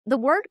The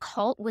word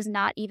cult was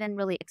not even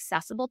really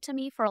accessible to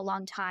me for a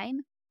long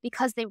time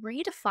because they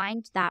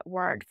redefined that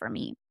word for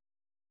me.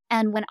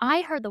 And when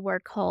I heard the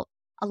word cult,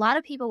 a lot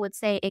of people would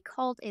say a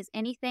cult is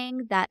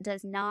anything that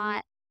does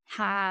not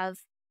have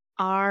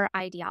our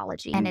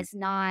ideology and is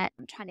not,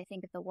 I'm trying to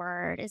think of the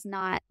word, is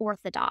not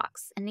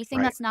orthodox. Anything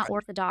Right. that's not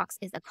orthodox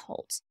is a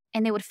cult.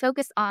 And they would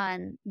focus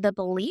on the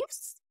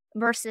beliefs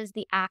versus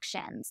the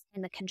actions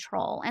and the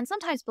control. And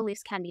sometimes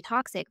beliefs can be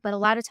toxic, but a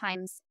lot of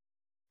times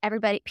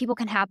people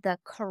can have the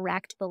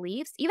correct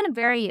beliefs, even in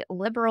very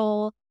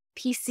liberal,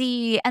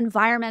 PC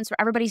environments where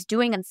everybody's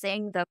doing and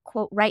saying the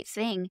quote right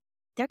thing,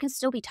 there can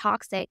still be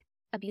toxic,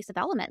 abusive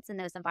elements in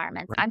those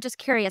environments. I'm just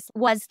curious,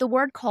 was the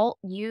word cult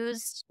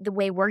used the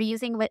way we're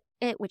using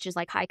it, which is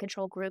like high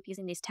control group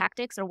using these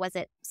tactics, or was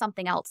it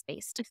something else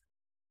based?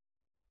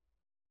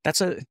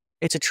 It's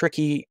a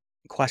tricky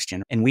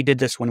question. And we did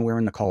this when we were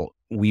in the cult.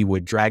 We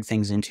would drag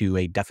things into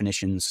a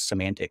definitions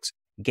semantics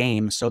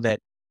game so that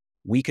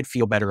we could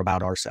feel better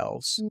about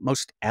ourselves,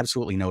 most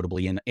absolutely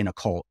notably in a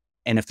cult.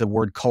 And if the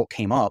word cult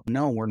came up,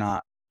 no, we're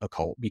not a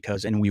cult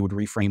and we would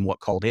reframe what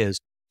cult is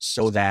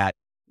so that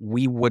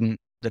we wouldn't,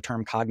 the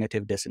term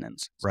cognitive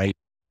dissonance, right?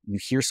 You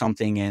hear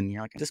something and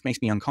you're like, this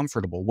makes me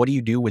uncomfortable. What do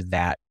you do with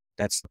that?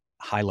 That's the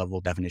high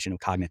level definition of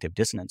cognitive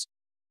dissonance.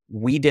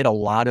 We did a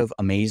lot of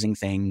amazing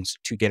things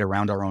to get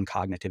around our own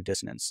cognitive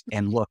dissonance.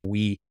 And look,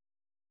 the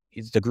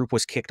group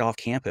was kicked off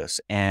campus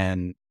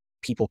and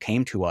people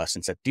came to us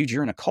and said, dude,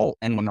 you're in a cult.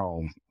 And we're,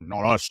 no,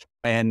 not us.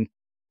 And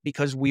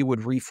because we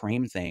would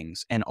reframe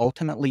things and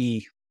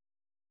ultimately,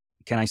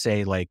 can I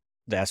say like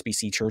the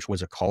SBC church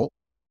was a cult?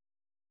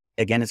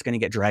 Again, it's going to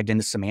get dragged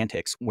into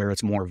semantics where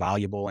it's more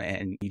valuable.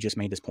 And you just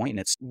made this point,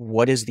 and it's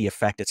what is the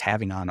effect it's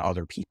having on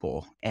other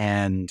people?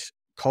 And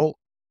cult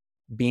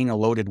being a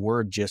loaded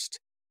word,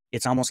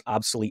 it's almost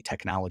obsolete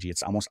technology.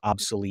 It's almost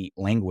obsolete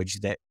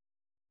language that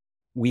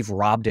we've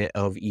robbed it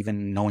of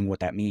even knowing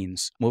what that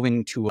means.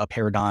 Moving to a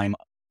paradigm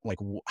like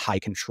high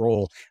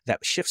control that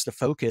shifts the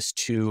focus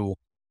to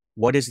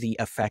what is the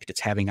effect it's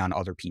having on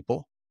other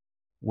people,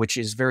 which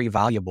is very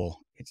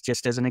valuable. It's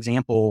just as an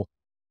example,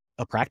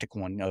 a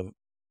practical one of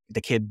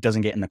the kid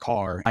doesn't get in the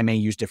car. I may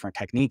use different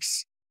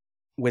techniques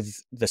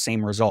with the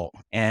same result.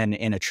 And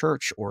in a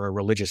church or a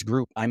religious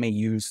group, I may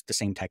use the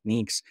same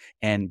techniques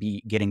and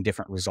be getting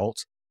different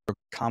results.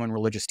 Common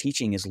religious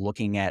teaching is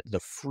looking at the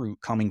fruit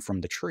coming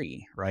from the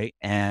tree, right?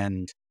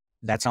 And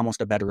that's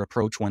almost a better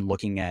approach when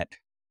looking at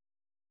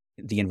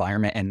the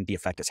environment and the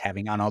effect it's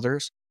having on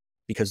others,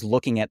 because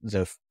looking at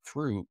the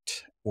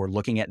fruit or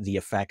looking at the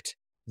effect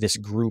this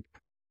group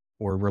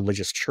or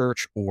religious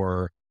church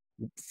or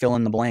fill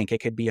in the blank, it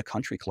could be a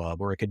country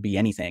club or it could be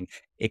anything.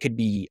 It could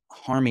be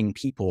harming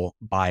people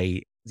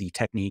by the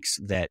techniques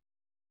that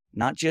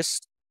not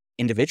just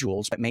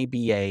individuals, but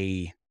maybe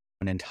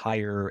an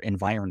entire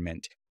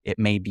environment. It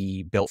may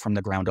be built from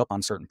the ground up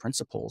on certain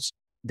principles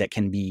that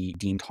can be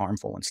deemed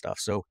harmful and stuff.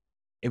 So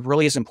it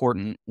really is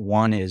important.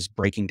 One is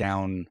breaking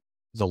down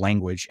the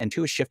language, and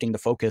two is shifting the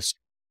focus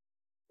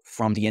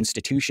from the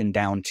institution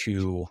down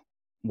to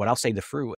what I'll say the fruit.